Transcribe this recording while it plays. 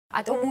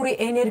ატომური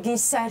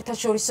ენერგიის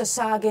საერთაშორისო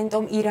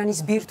სააგენტომ ირანის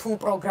ბირთვულ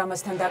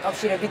პროგრამასთან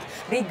დაკავშირებით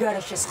რიგ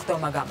გარეშე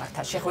სხდომა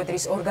გამართა.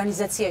 შეხვედრის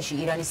ორგანიზაციაში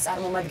ირანის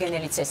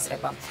წარმომადგენელიც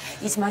ესწრება.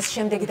 ის მას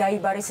შემდეგ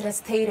დაიბარეს, რაც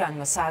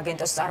თეირანმა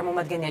სააგენტოს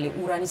წარმომადგენელი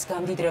ურანის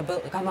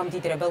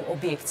გამამდიდრებელ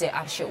ობიექტზე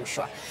არ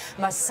შეუშვა.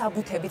 მას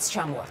საბუთებიც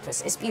ჩამოართვეს.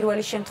 ეს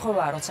პირველი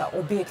შემთხვევაა, როცა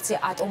ობიექტზე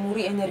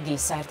ატომური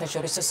ენერგიის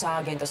საერთაშორისო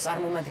სააგენტოს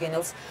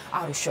წარმომადგენელს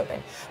არ უშვებენ.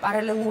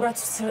 პარალელურად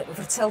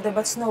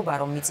ვრცელდება ცნობა,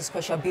 რომ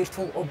მიწისქვეშა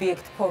ბირთვულ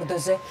ობიექტ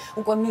ფორდოზე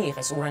უკვე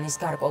მიიღეს ურანის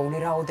გარკვეული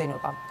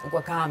რაოდენობა,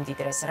 უკვე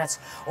გაამდიდრეს, რაც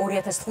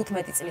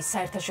 2015 წლის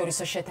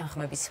საერთაშორისო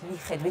შეთანხმების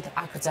მიხედვით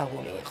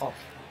აკრძალული იყო.